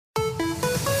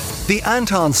The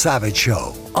Anton Savage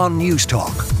Show on News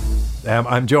Talk.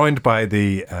 I'm joined by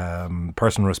the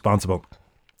person responsible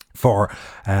for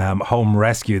Home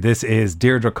Rescue. This is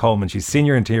Deirdre Coleman. She's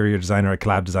senior interior designer at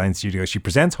Collab Design Studio. She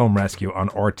presents Home Rescue on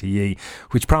RTE,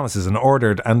 which promises an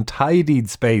ordered and tidied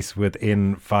space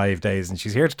within 5 days. And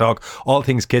she's here to talk all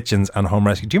things kitchens and home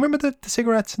rescue. Do you remember the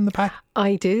cigarettes in the pack?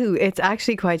 I do. It's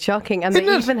actually quite shocking. And they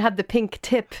even had the pink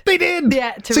tip. They did.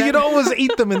 Yeah. So you'd always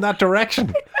eat them in that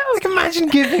direction. Like, imagine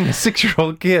giving a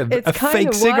 6-year-old kid a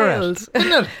fake cigarette. Isn't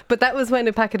it? But that was when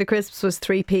a packet of crisps was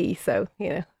 3p. So,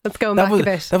 let's go back a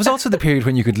bit. That was also the period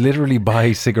when you could literally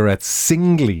buy cigarettes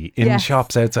singly in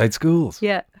shops outside schools.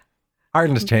 Yeah.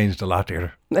 Ireland has changed a lot,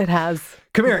 Deirdre. It has.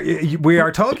 Come here. We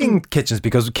are talking kitchens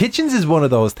because kitchens is one of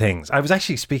those things. I was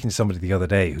actually speaking to somebody the other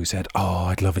day who said,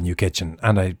 I'd love a new kitchen.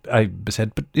 And I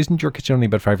said, but isn't your kitchen only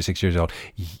about 5 or 6 years old?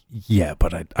 Yeah,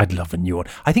 but I'd love a new one.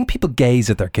 I think people gaze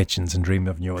at their kitchens and dream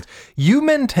of new ones. You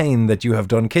maintain that you have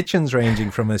done kitchens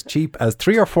ranging from as cheap as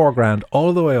 3 or 4 grand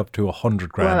all the way up to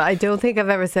 100 grand. Well, I don't think I've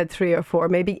ever said 3 or 4,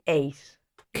 maybe 8.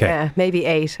 Okay. Yeah, maybe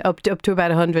 8, up to about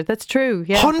 100. That's true.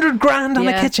 Yeah. 100 grand on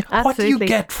a kitchen? Absolutely. What do you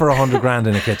get for 100 grand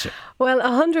in a kitchen? Well,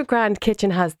 100 grand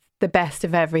kitchen has the best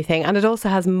of everything, and it also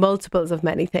has multiples of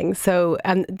many things. So,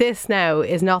 and this now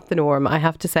is not the norm, I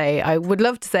have to say. I would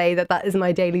love to say that is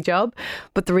my daily job,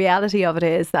 but the reality of it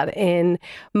is that in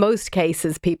most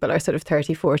cases, people are sort of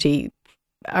 30, 40,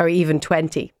 or even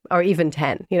 20 or even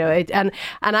 10, and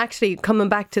actually coming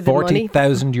back to the money.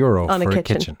 €40,000 on for a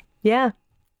kitchen. Yeah.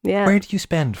 Yeah. Where do you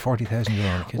spend €40,000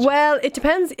 on a kitchen? Well, it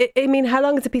depends. I mean, how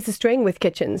long is a piece of string with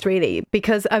kitchens, really?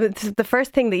 Because the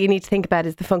first thing that you need to think about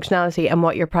is the functionality and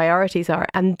what your priorities are.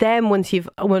 And then once you've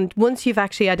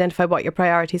actually identified what your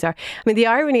priorities are, I mean, the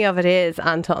irony of it is,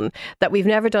 Anton, that we've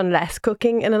never done less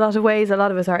cooking in a lot of ways. A lot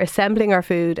of us are assembling our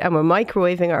food and we're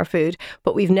microwaving our food,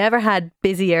 but we've never had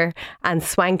busier and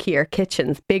swankier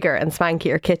kitchens, bigger and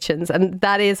swankier kitchens. And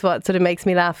that is what sort of makes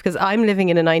me laugh, because I'm living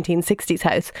in a 1960s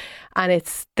house and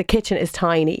the kitchen is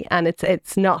tiny and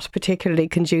it's not particularly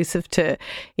conducive to,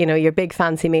 your big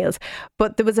fancy meals.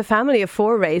 But there was a family of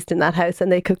 4 raised in that house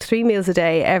and they cooked 3 meals a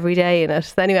day every day in it.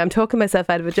 So anyway, I'm talking myself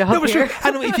out of a job here. Sure.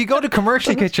 And if you go to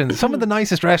commercial kitchens, some of the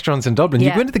nicest restaurants in Dublin,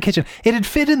 you go into the kitchen, it'd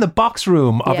fit in the box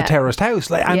room of a terraced house,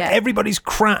 everybody's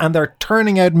and they're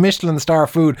turning out Michelin star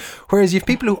food. Whereas you have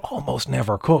people who almost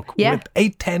never cook with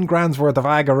 8-10 grand's worth of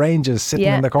Aga ranges sitting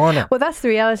in the corner. Well, that's the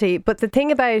reality. But the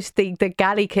thing about the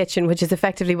galley kitchen, which is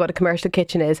effectively what a commercial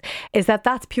kitchen is that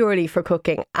that's purely for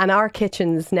cooking. And our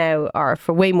kitchens now are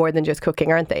for way more than just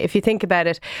cooking, aren't they? If you think about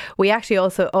it, we actually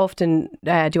also often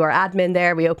do our admin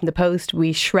there. We open the post,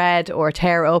 we shred or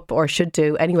tear up, or should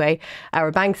do anyway,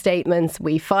 our bank statements,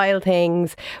 we file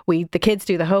things, the kids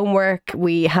do the homework,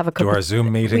 we have a couple, do our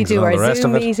Zoom meetings, we do and all our the rest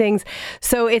Zoom of it. meetings.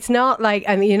 So it's not like,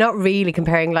 I mean, you're not really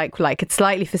comparing like it's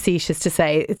slightly facetious to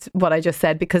say it's what I just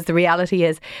said, because the reality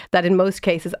is that in most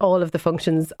cases all of the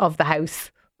functions of the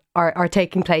house are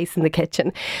taking place in the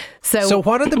kitchen. So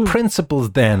what are the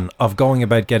principles then of going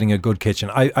about getting a good kitchen?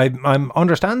 I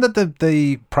understand that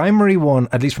the primary one,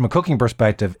 at least from a cooking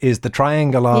perspective, is the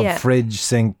triangle of fridge,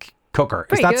 sink, cooker.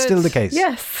 Is that still the case?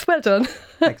 Yes, well done.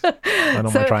 Thanks. I know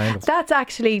my triangles. That's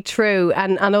actually true.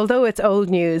 And although it's old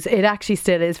news, it actually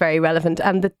still is very relevant.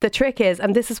 And the trick is,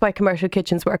 and this is why commercial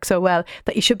kitchens work so well,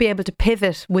 that you should be able to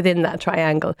pivot within that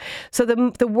triangle. So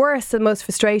the worst and most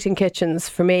frustrating kitchens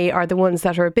for me are the ones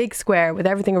that are a big square with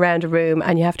everything around a room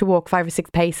and you have to walk 5 or 6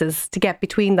 paces to get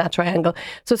between that triangle.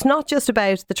 So it's not just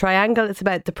about the triangle, it's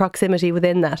about the proximity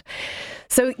within that.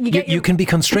 So you can be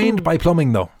constrained by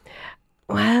plumbing though.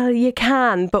 Well, you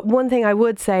can, but one thing I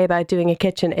would say about doing a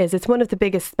kitchen is it's one of the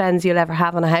biggest spends you'll ever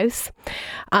have on a house.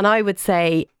 And I would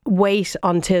say wait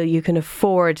until you can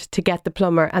afford to get the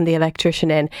plumber and the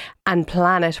electrician in and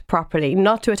plan it properly,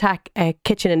 not to attack a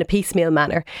kitchen in a piecemeal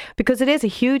manner, because it is a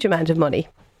huge amount of money.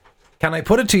 Can I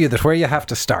put it to you that where you have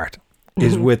to start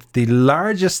is with the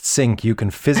largest sink you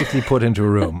can physically put into a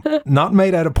room, not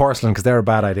made out of porcelain because they're a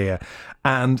bad idea,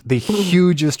 and the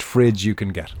hugest fridge you can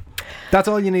get. That's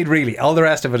all you need, really. All the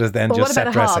rest of it is then just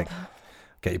set dressing.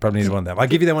 Okay, you probably need one of them. I'll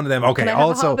give you one of them. Okay, can I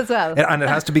have a hob as well? And it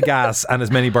has to be gas and as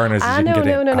many burners as you can get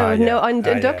in. No,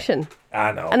 induction.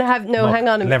 No. And hang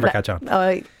on. Never catch on.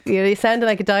 Oh, you're sounding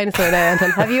like a dinosaur now,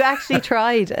 Anton. Have you actually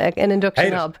tried an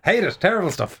induction hob? Hate it.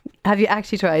 Terrible stuff. Have you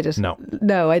actually tried it? No.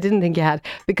 No, I didn't think you had.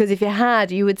 Because if you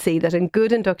had, you would see that a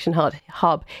good induction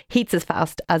hob heats as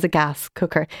fast as a gas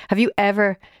cooker. Have you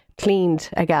ever cleaned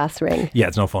a gas ring. Yeah,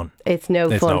 it's no fun. It's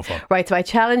no fun. Right, so I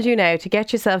challenge you now to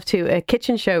get yourself to a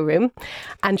kitchen showroom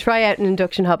and try out an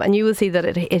induction hob, and you will see that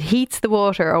it heats the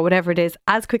water or whatever it is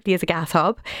as quickly as a gas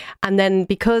hob, and then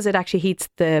because it actually heats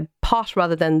the pot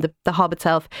rather than the hob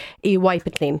itself, you wipe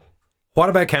it clean. What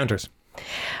about counters?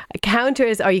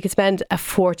 Counters, or you could spend a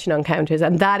fortune on counters,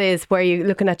 and that is where you're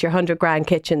looking at your 100 grand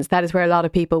kitchens. That is where a lot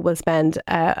of people will spend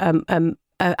an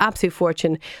absolute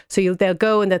fortune. So they'll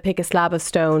go and they'll pick a slab of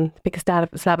stone, pick a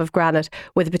slab of granite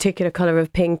with a particular colour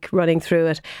of pink running through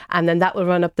it, and then that will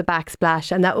run up the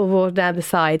backsplash and that will roll down the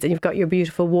sides, and you've got your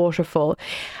beautiful waterfall.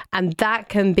 And that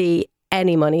can be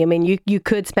any money. I mean, you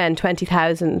could spend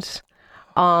 20,000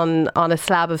 on a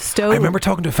slab of stone. I remember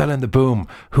talking to a fella in the boom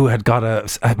who had got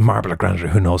a marble or granite or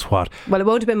who knows what. Well, it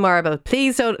won't have been marble.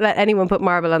 Please don't let anyone put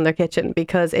marble on their kitchen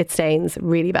because it stains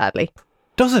really badly.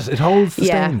 Does it? It holds the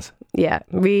stains? Yeah,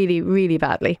 really, really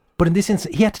badly. But in this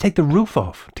instance, he had to take the roof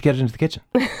off to get it into the kitchen.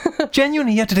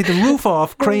 Genuinely, he had to take the roof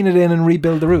off, crane it in and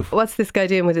rebuild the roof. What's this guy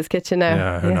doing with his kitchen now?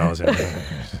 Yeah, who knows?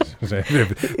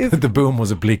 The boom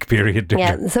was a bleak period.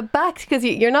 Deirdre. Yeah, so back, because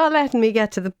you're not letting me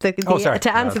get to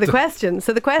to answer the question.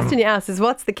 So the question you asked is,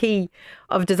 what's the key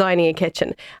of designing a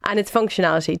kitchen? And it's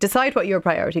functionality. Decide what your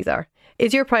priorities are.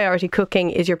 Is your priority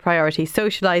cooking? Is your priority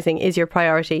socialising? Is your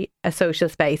priority a social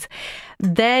space?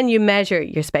 Then you measure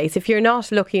your space. If you're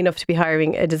not lucky enough to be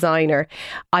hiring a designer,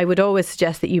 I would always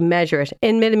suggest that you measure it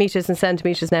in millimetres and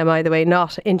centimetres now, by the way,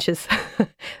 not inches,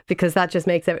 because that just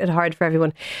makes it hard for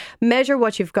everyone. Measure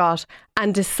what you've got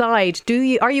and decide,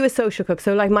 are you a social cook?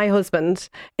 So like my husband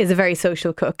is a very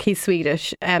social cook. He's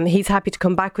Swedish. He's happy to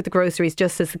come back with the groceries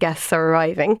just as the guests are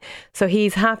arriving. So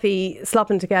he's happy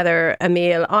slopping together a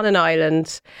meal on an island.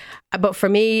 But for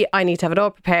me, I need to have it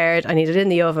all prepared. I need it in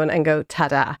the oven and go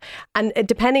ta-da. And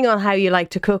depending on how you like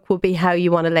to cook will be how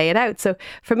you want to lay it out. So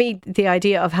for me, the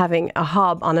idea of having a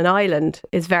hob on an island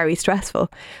is very stressful.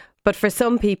 But for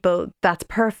some people, that's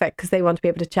perfect because they want to be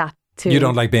able to chat. You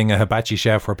don't like being a hibachi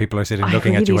chef where people are sitting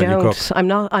looking at you while you cook?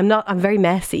 I'm very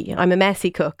messy. I'm a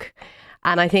messy cook.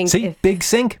 And I think... big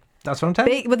sink. That's what I'm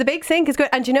telling you. Well, the big sink is good.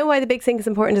 And do you know why the big sink is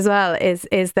important as well?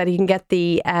 Is that you can get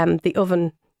the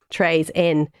oven trays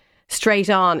in straight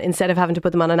on instead of having to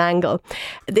put them on an angle.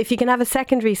 If you can have a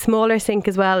secondary smaller sink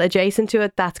as well adjacent to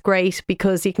it, that's great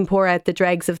because you can pour out the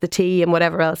dregs of the tea and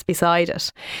whatever else beside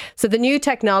it. So the new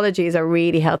technologies are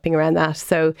really helping around that.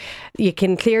 So you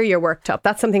can clear your worktop.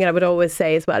 That's something I would always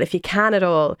say as well. If you can at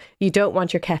all, you don't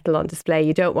want your kettle on display.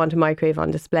 You don't want a microwave on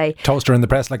display. Toaster in the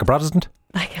press like a Protestant?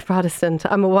 Like a Protestant.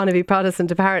 I'm a wannabe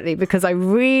Protestant apparently because I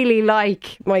really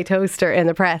like my toaster in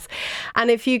the press.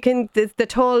 And if you can, the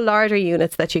tall larder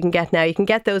units that you can get now, you can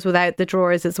get those without the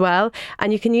drawers as well.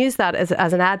 And you can use that as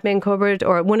an admin cupboard,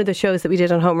 or one of the shows that we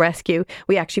did on Home Rescue,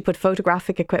 we actually put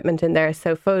photographic equipment in there.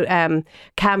 So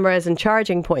cameras and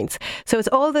charging points. So it's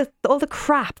all the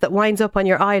crap that winds up on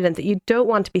your island that you don't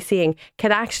want to be seeing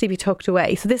can actually be tucked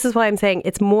away. So this is why I'm saying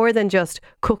it's more than just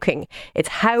cooking. It's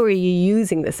how are you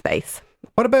using the space.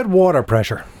 What about water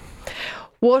pressure?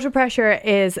 Water pressure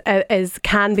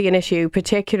can be an issue,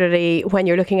 particularly when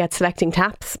you're looking at selecting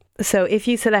taps. So if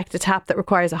you select a tap that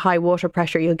requires a high water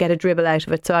pressure, you'll get a dribble out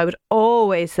of it. So I would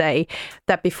always say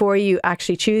that before you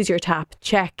actually choose your tap,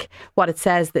 check what it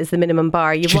says is the minimum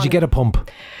bar. Should you get a pump?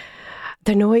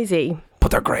 They're noisy. But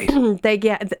they're great.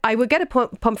 I would get a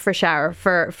pump for shower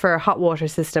for a hot water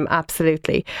system,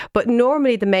 absolutely. But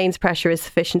normally the mains pressure is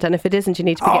sufficient, and if it isn't, you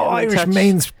need to be getting Irish touch.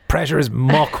 mains pressure is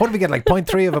muck. What do we get, like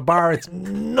 0.3 of a bar? It's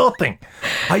nothing.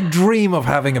 I dream of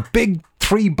having a big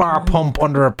 3-bar pump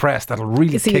under a press that'll really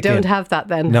kick in. So you don't have that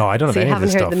then? No, I don't have any of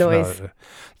this stuff. So you haven't heard the noise? No.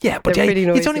 Yeah, but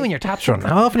it's only when your tap's running.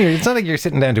 How often it's not like you're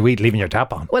sitting down to eat leaving your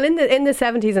tap on. Well, in the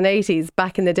 70s and 80s,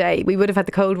 back in the day, we would have had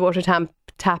the cold water tank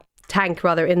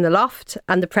in the loft,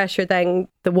 and the pressure, then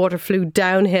the water flew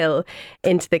downhill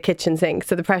into the kitchen sink,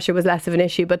 so the pressure was less of an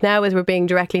issue. But now as we're being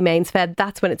directly mains fed,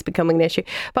 that's when it's becoming an issue.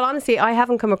 But honestly, I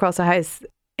haven't come across a house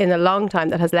in a long time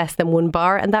that has less than 1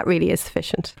 bar, and that really is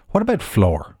sufficient. What about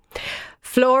floor?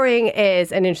 Flooring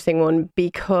is an interesting one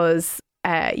because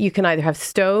you can either have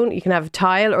stone, you can have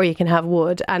tile, or you can have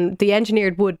wood. And the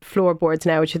engineered wood floorboards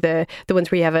now, which are the ones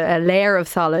where you have a layer of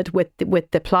solid with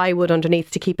the plywood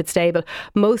underneath to keep it stable.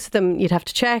 Most of them you'd have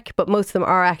to check, but most of them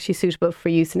are actually suitable for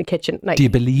use in a kitchen. Do you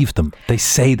believe them? They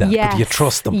say that, yes, but do you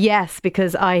trust them? Yes,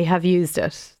 because I have used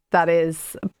it. That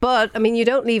is. But, I mean, you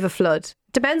don't leave a flood.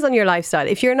 Depends on your lifestyle.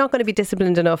 If you're not going to be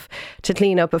disciplined enough to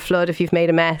clean up a flood if you've made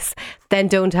a mess, then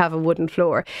don't have a wooden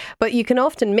floor. But you can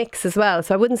often mix as well.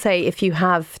 So I wouldn't say if you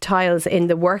have tiles in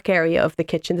the work area of the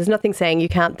kitchen, there's nothing saying you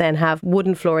can't then have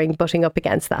wooden flooring butting up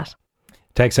against that.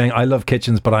 Text saying, I love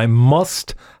kitchens, but I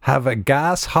must have a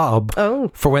gas hob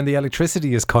for when the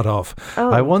electricity is cut off.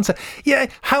 I once said,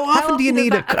 how often do you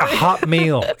need a hot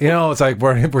meal? You know, it's like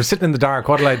we're sitting in the dark.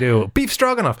 What'll I do? Beef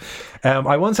stroganoff.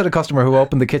 I once had a customer who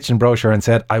opened the kitchen brochure and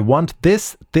said, I want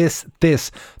this.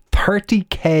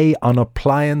 30k on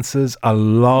appliances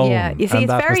alone. Yeah, you see,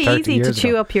 it's very easy to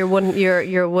chew up your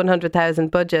 100,000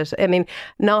 budget. I mean,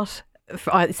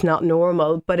 it's not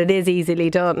normal, but it is easily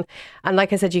done. And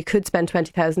like I said, you could spend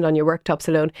 20,000 on your worktops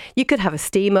alone. You could have a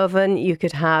steam oven. You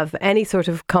could have any sort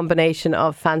of combination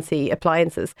of fancy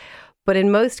appliances. But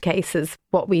in most cases,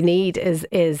 what we need is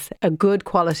a good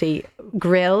quality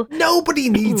grill. Nobody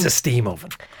needs a steam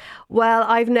oven. Well,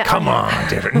 Come on,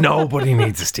 Deirdre. Nobody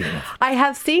needs a steam oven. I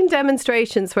have seen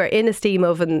demonstrations where in a steam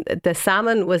oven, the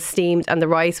salmon was steamed and the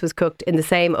rice was cooked in the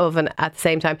same oven at the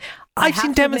same time. I've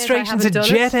seen demonstrations of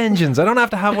jet engines. I don't have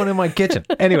to have one in my kitchen.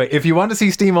 Anyway, if you want to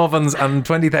see steam ovens and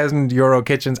 20,000 euro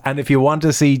kitchens, and if you want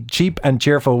to see cheap and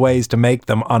cheerful ways to make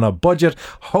them on a budget,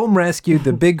 Home Rescue,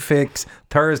 The Big Fix,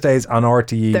 Thursdays on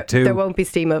RTE2. There won't be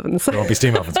steam ovens. There won't be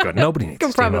steam ovens. Good. Nobody needs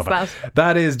a steam oven. That.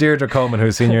 That is Deirdre Coleman,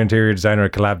 who's Senior Interior Designer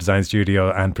at Collab Design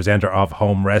Studio and presenter of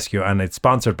Home Rescue. And it's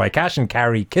sponsored by Cash and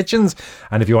Carry Kitchens.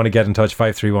 And if you want to get in touch,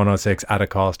 53106 at a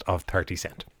cost of 30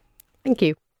 cents. Thank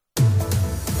you.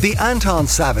 The Anton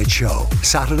Savage Show,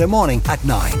 Saturday morning at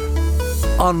 9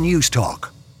 on News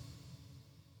Talk.